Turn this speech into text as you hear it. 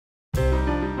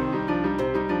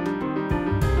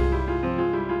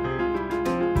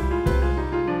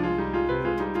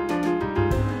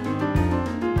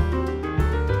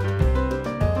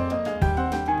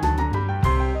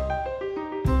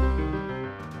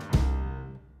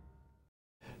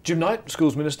Jim Knight,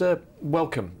 Schools Minister,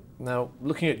 welcome. Now,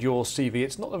 looking at your CV,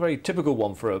 it's not a very typical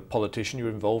one for a politician. You're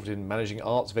involved in managing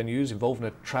arts venues, involved in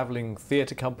a travelling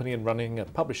theatre company and running a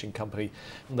publishing company,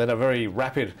 and then a very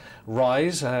rapid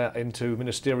rise into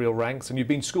ministerial ranks. And you've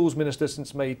been Schools Minister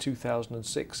since May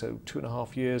 2006, so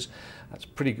 2.5 years. That's a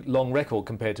pretty long record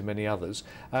compared to many others.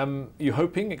 You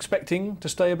hoping, expecting to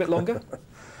stay a bit longer?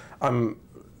 I'm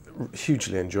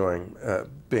hugely enjoying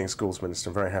being Schools Minister.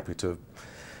 I'm very happy to have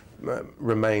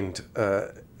remained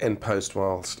in post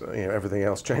whilst everything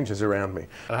else changes around me.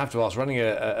 And I have to ask, running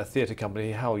a theatre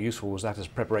company, how useful was that as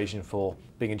preparation for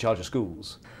being in charge of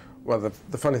schools? Well,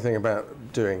 the funny thing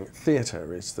about doing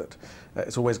theatre is that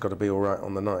it's always got to be all right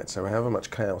on the night. So however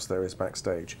much chaos there is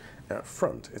backstage, out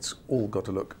front, it's all got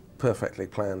to look perfectly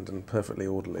planned and perfectly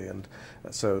orderly. And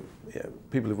so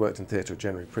people who've worked in theatre are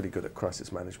generally pretty good at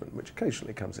crisis management, which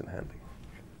occasionally comes in handy.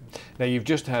 Now, you've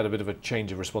just had a bit of a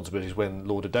change of responsibilities when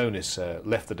Lord Adonis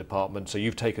left the department, so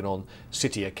you've taken on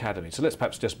City Academy. So let's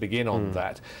perhaps just begin on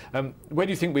that. Where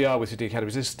do you think we are with City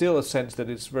Academies? There's still a sense that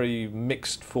it's very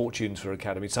mixed fortunes for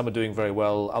academies. Some are doing very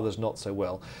well, others not so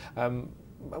well.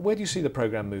 Where do you see the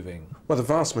programme moving? Well, the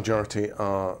vast majority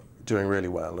are doing really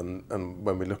well, and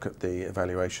when we look at the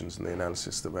evaluations and the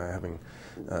analysis that we're having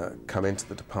come into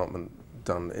the department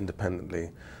done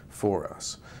independently for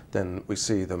us, then we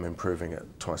see them improving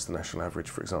at twice the national average,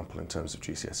 for example, in terms of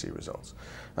GCSE results.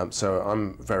 So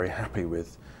I'm very happy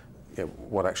with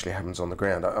what actually happens on the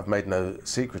ground. I've made no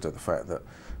secret of the fact that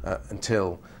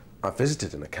until I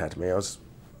visited an academy, I was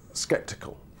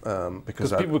sceptical.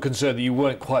 Because people were concerned that you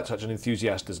weren't quite such an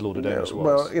enthusiast as Lord Adonis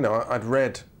was. Well, I'd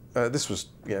read, this was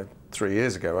 3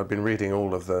 years ago, I'd been reading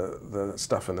all of the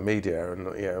stuff in the media and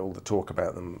all the talk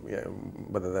about them,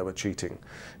 whether they were cheating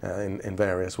in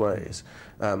various ways.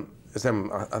 Then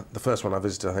the first one I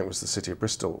visited, I think, was the City of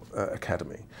Bristol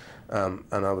Academy, and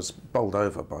I was bowled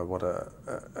over by what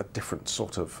a different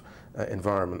sort of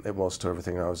environment it was to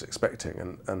everything I was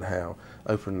expecting, and how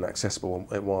open and accessible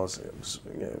it was. It was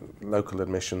local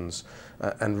admissions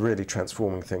and really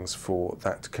transforming things for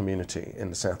that community in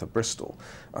the south of Bristol.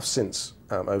 I've since,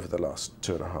 over the last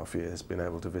 2.5 years, been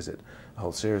able to visit a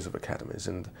whole series of academies,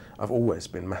 and I've always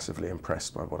been massively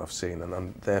impressed by what I've seen, and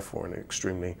I'm therefore an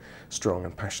extremely strong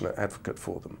and passionate advocate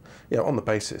for them. On the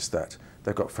basis that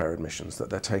they've got fair admissions, that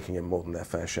they're taking in more than their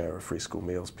fair share of free school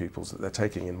meals pupils, that they're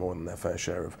taking in more than their fair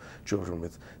share of children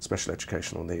with special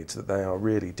educational needs, that they are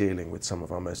really dealing with some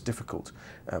of our most difficult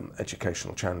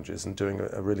educational challenges and doing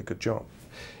a really good job.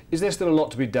 Is there still a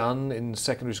lot to be done in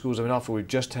secondary schools? I mean, after we've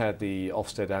just had the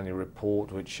Ofsted annual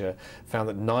report, which found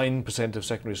that 9% of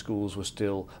secondary schools were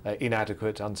still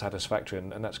inadequate, unsatisfactory,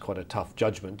 and that's quite a tough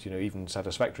judgment. Even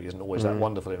satisfactory isn't always that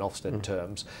wonderful in Ofsted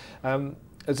terms.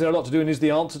 Is there a lot to do, and is the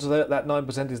answer to that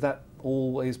 9%, is that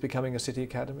always becoming a City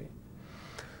Academy?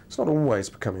 It's not always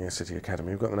becoming a City Academy.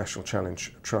 We've got the National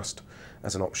Challenge Trust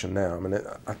as an option now. I mean,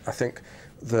 I think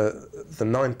the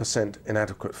 9%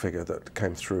 inadequate figure that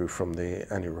came through from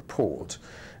the annual report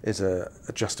is a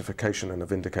justification and a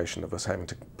vindication of us having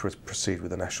to proceed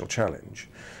with the National Challenge,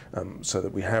 so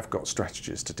that we have got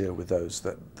strategies to deal with those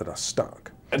that are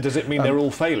stuck. And does it mean they're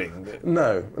all failing?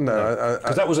 No.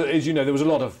 Because that was, as you know, there was a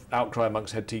lot of outcry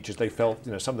amongst head teachers. They felt,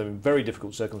 some of them in very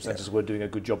difficult circumstances were doing a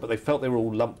good job, but they felt they were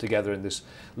all lumped together in this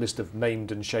list of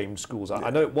named and shamed schools.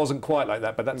 I know it wasn't quite like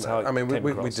that, but that's how it came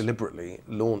across. We deliberately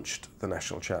launched the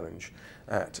National Challenge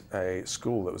at a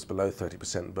school that was below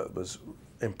 30%, but was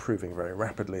improving very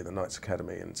rapidly, the Knights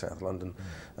Academy in South London,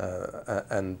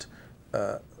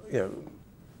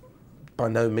 by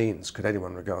no means could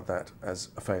anyone regard that as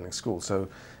a failing school. So,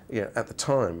 at the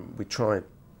time, we tried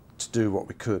to do what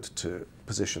we could to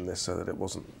position this so that it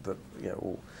wasn't that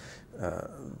all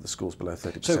the schools below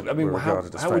 30% were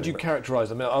regarded as failing. How would you characterise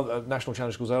them? Are National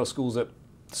Challenge schools, are schools that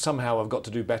somehow have got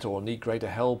to do better or need greater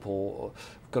help or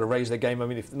got to raise their game? I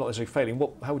mean, if not necessarily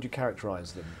failing, how would you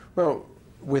characterise them? Well,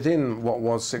 within what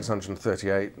was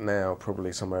 638, now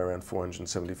probably somewhere around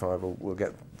 475, we'll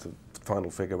get the final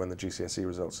figure when the GCSE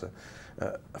results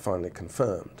are finally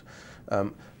confirmed.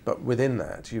 But within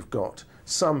that, you've got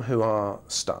some who are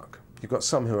stuck. You've got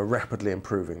some who are rapidly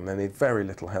improving. They need very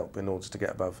little help in order to get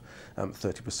above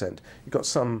 30%. You've got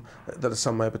some that are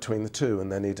somewhere between the two,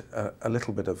 and they need a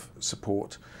little bit of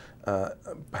support,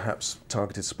 perhaps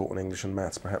targeted support on English and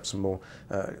maths, perhaps some more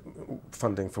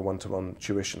funding for one-to-one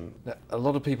tuition. Now, a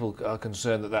lot of people are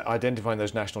concerned that identifying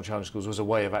those National Challenge schools was a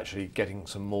way of actually getting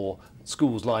some more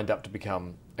schools lined up to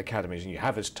become academies, and you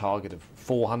have this target of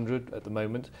 400 at the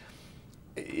moment.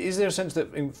 Is there a sense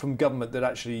that from government that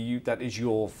actually that is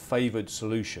your favoured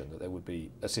solution, that there would be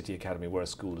a City Academy where a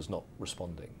school is not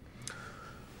responding?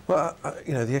 Well,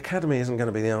 you know, the academy isn't going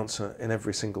to be the answer in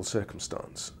every single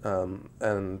circumstance,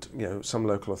 and you know, some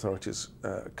local authorities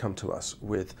come to us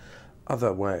with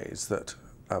other ways that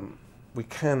we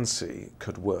can see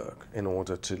could work in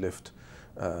order to lift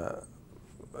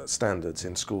standards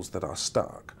in schools that are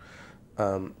stuck,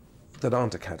 that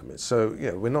aren't academies. So,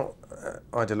 you know, we're not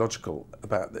ideological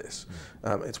about this.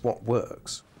 It's what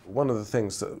works. One of the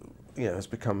things that, you know, has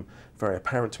become very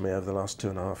apparent to me over the last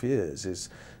 2.5 years is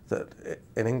that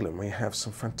in England we have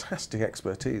some fantastic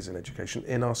expertise in education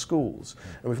in our schools,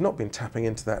 and we've not been tapping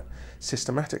into that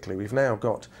systematically. We've now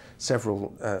got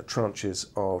several tranches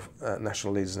of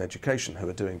national leaders in education who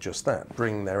are doing just that,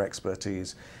 bringing their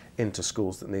expertise into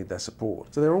schools that need their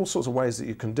support. So there are all sorts of ways that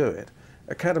you can do it.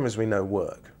 Academies we know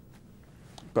work,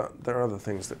 but there are other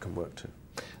things that can work too.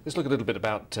 Let's look a little bit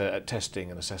about testing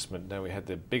and assessment. Now, we had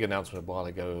the big announcement a while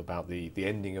ago about the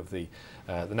ending of the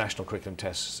national curriculum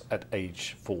tests at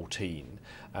age 14,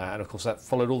 and of course that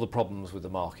followed all the problems with the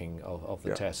marking of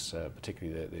the tests,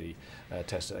 particularly the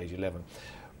tests at age 11.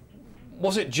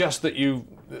 Was it just that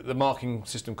the marking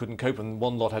system couldn't cope and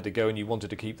one lot had to go and you wanted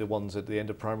to keep the ones at the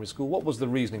end of primary school? What was the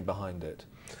reasoning behind it?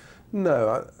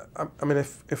 No, I mean,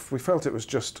 if we felt it was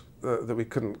just that we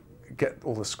couldn't get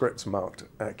all the scripts marked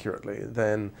accurately,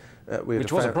 then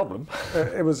which was a problem.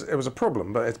 It was a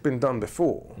problem, but it's been done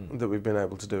before that we've been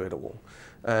able to do it all,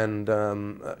 and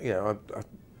you know, I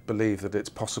believe that it's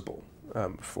possible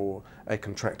for a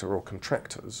contractor or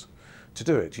contractors to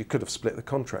do it. You could have split the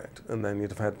contract, and then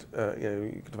you'd have had you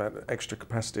know, you could have had extra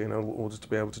capacity in order to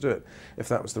be able to do it, if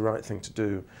that was the right thing to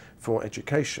do for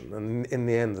education. And in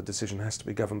the end, the decision has to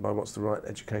be governed by what's the right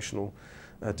educational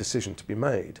decision to be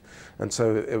made. And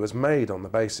so it was made on the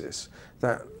basis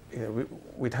that, you know,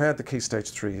 we'd had the Key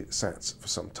Stage 3 SATs for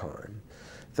some time.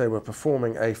 They were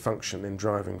performing a function in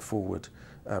driving forward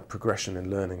progression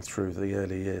in learning through the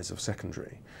early years of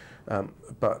secondary,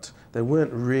 but they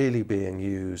weren't really being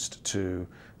used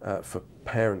for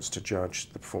parents to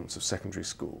judge the performance of secondary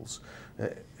schools.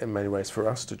 In many ways, for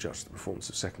us to judge the performance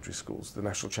of secondary schools. The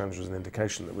National Challenge was an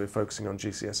indication that we're focusing on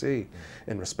GCSE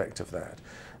in respect of that.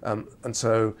 And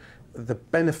so the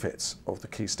benefits of the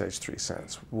Key Stage 3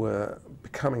 SATs were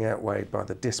becoming outweighed by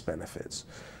the disbenefits.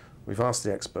 We've asked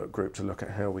the expert group to look at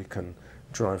how we can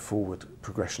drive forward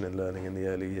progression in learning in the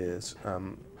early years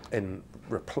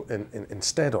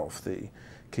instead of the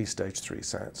Key Stage 3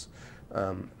 SATs.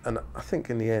 And I think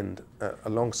in the end,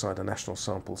 alongside a national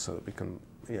sample, so that we can,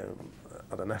 you know,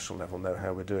 at a national level know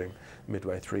how we're doing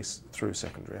midway through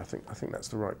secondary, I think that's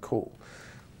the right call.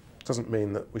 Doesn't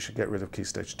mean that we should get rid of Key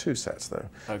Stage 2 SATs though.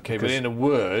 Okay, but in a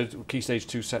word, Key Stage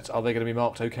 2 SATs, are they going to be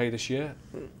marked okay this year?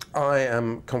 I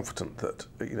am confident that,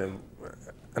 you know,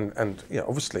 and you know,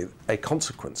 obviously a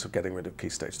consequence of getting rid of Key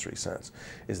Stage 3 SATs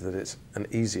is that it's an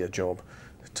easier job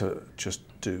to just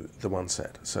do the one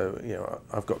set. So, you know,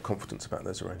 I've got confidence about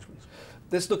those arrangements.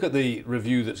 Let's look at the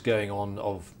review that's going on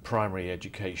of primary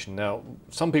education. Now,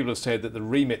 some people have said that the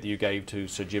remit that you gave to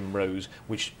Sir Jim Rose,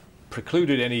 which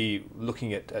precluded any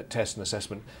looking at test and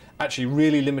assessment, actually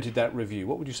really limited that review.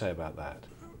 What would you say about that?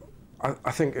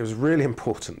 I think it was really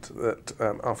important that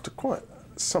after quite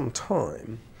some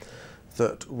time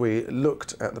that we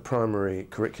looked at the primary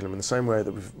curriculum in the same way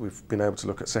that we've been able to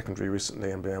look at secondary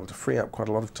recently and been able to free up quite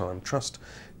a lot of time, trust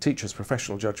teachers'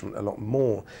 professional judgment a lot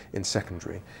more in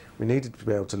secondary. We needed to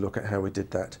be able to look at how we did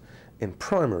that in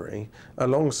primary,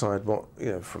 alongside what,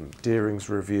 you know, from Deering's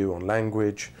review on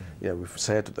language. You know, we've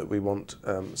said that we want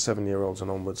 7-year-olds and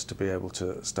onwards to be able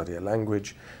to study a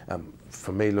language.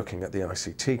 For me, looking at the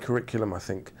ICT curriculum, I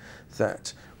think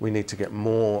that we need to get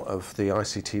more of the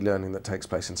ICT learning that takes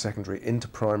place in secondary into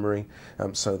primary,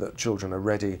 so that children are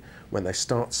ready when they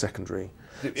start secondary.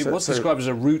 It was described as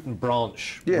a root and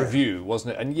branch review,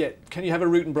 wasn't it? And yet, can you have a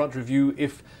root and branch review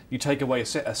if you take away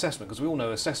assessment? Because we all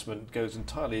know assessment goes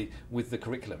entirely with the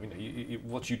curriculum. You know,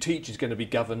 what you teach is going to be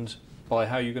governed by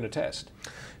how you're going to test.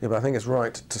 Yeah, but I think it's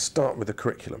right to start with the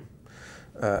curriculum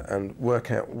and work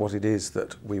out what it is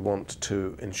that we want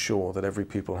to ensure that every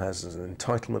pupil has as an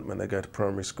entitlement when they go to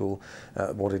primary school,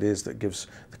 what it is that gives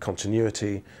the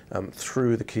continuity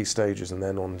through the key stages and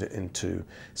then on into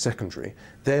secondary.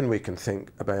 Then we can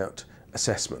think about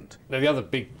assessment. Now, the other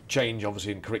big change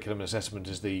obviously in curriculum and assessment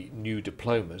is the new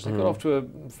diplomas. They got off to a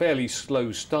fairly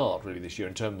slow start really this year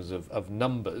in terms of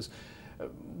numbers.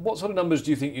 What sort of numbers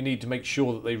do you think you need to make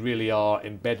sure that they really are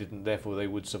embedded and therefore they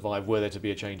would survive were there to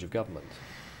be a change of government?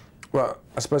 Well,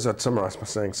 I suppose I'd summarise by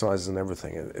saying sizes and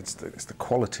everything. It's the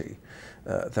quality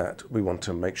that we want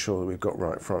to make sure that we've got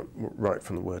right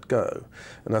from the word go.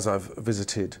 And as I've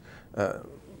visited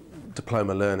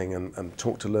diploma learning and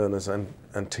talk to learners and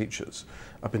teachers,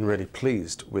 I've been really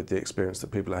pleased with the experience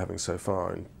that people are having so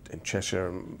far in Cheshire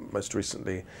and most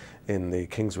recently in the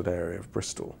Kingswood area of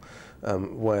Bristol,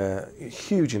 where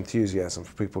huge enthusiasm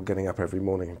for people getting up every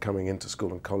morning and coming into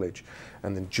school and college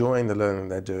and enjoying the learning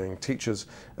they're doing, teachers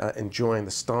enjoying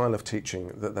the style of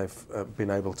teaching that they've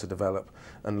been able to develop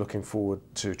and looking forward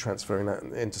to transferring that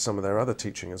into some of their other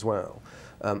teaching as well.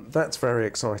 That's very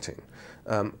exciting.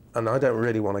 And I don't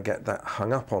really want to get that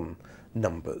hung up on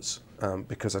numbers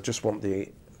because I just want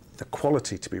the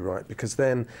quality to be right, because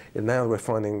then now we're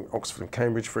finding Oxford and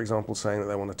Cambridge, for example, saying that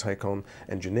they want to take on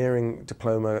engineering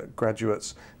diploma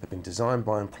graduates. They've been designed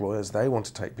by employers. They want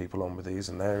to take people on with these,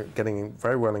 and they're getting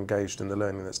very well engaged in the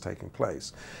learning that's taking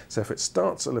place. So if it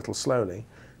starts a little slowly,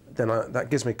 then that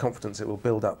gives me confidence it will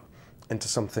build up into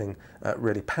something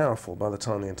really powerful by the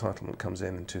time the entitlement comes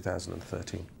in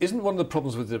 2013. Isn't one of the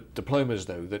problems with the diplomas,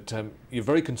 though, that you're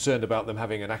very concerned about them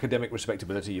having an academic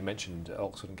respectability? You mentioned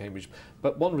Oxford and Cambridge,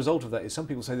 but one result of that is some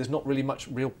people say there's not really much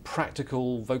real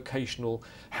practical, vocational,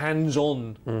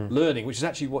 hands-on learning, which is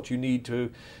actually what you need to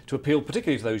appeal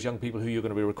particularly to those young people who you're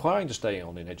going to be requiring to stay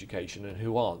on in education and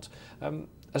who aren't.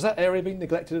 Has that area been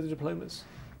neglected of the diplomas?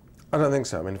 I don't think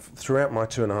so. I mean, throughout my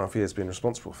 2.5 years being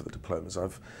responsible for the diplomas,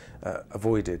 I've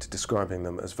avoided describing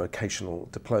them as vocational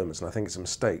diplomas, and I think it's a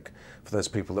mistake for those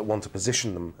people that want to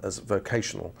position them as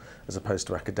vocational as opposed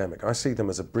to academic. I see them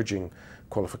as a bridging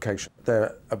qualification.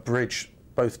 They're a bridge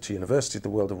both to university, the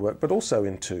world of work, but also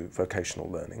into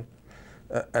vocational learning.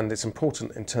 And it's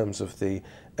important in terms of the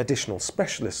additional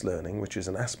specialist learning, which is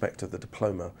an aspect of the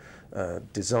diploma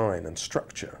design and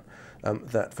structure,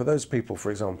 that for those people, for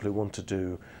example, who want to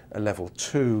do a level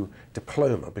 2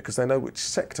 diploma because they know which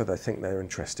sector they think they're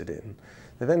interested in,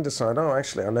 they then decide, oh,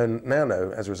 actually, I now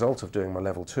know as a result of doing my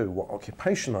level 2 what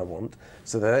occupation I want,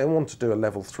 so they don't want to do a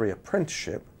level 3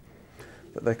 apprenticeship,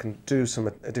 but they can do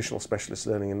some additional specialist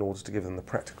learning in order to give them the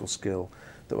practical skill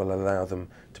that will allow them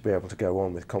to be able to go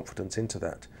on with confidence into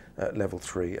that level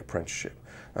 3 apprenticeship.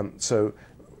 So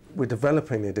we're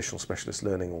developing the additional specialist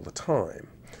learning all the time,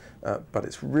 but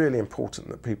it's really important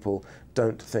that people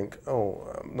don't think, oh,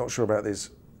 I'm not sure about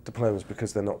these diplomas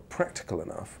because they're not practical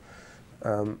enough.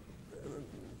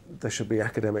 They should be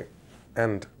academic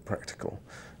and practical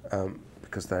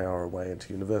because they are a way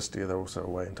into university, they're also a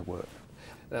way into work.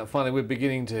 Now, finally, we're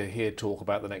beginning to hear talk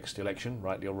about the next election,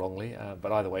 rightly or wrongly,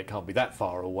 but either way, it can't be that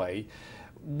far away.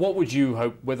 What would you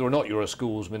hope, whether or not you're a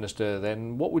schools minister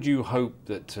then, what would you hope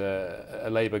that a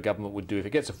Labour government would do if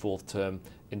it gets a 4th term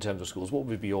in terms of schools? What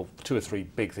would be your 2 or 3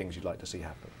 big things you'd like to see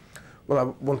happen? Well, I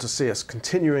want to see us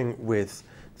continuing with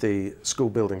the school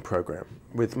building programme,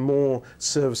 with more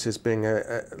services being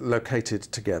located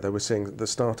together. We're seeing the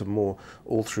start of more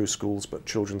all through schools, but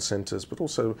children's centres, but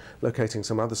also locating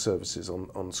some other services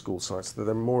on school sites, so that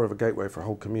they're more of a gateway for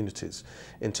whole communities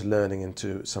into learning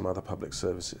into some other public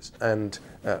services. And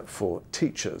for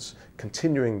teachers,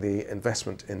 continuing the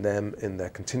investment in them, in their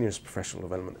continuous professional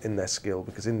development, in their skill,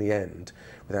 because in the end,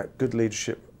 without good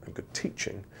leadership and good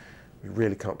teaching, we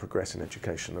really can't progress in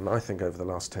education. And I think over the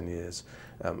last 10 years,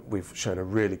 we've shown a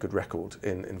really good record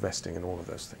in investing in all of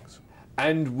those things.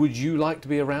 And would you like to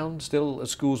be around still as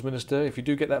schools minister if you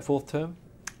do get that 4th term?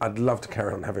 I'd love to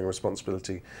carry on having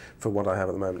responsibility for what I have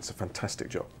at the moment. It's a fantastic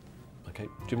job. Okay,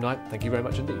 Jim Knight, thank you very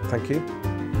much indeed. Thank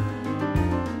you.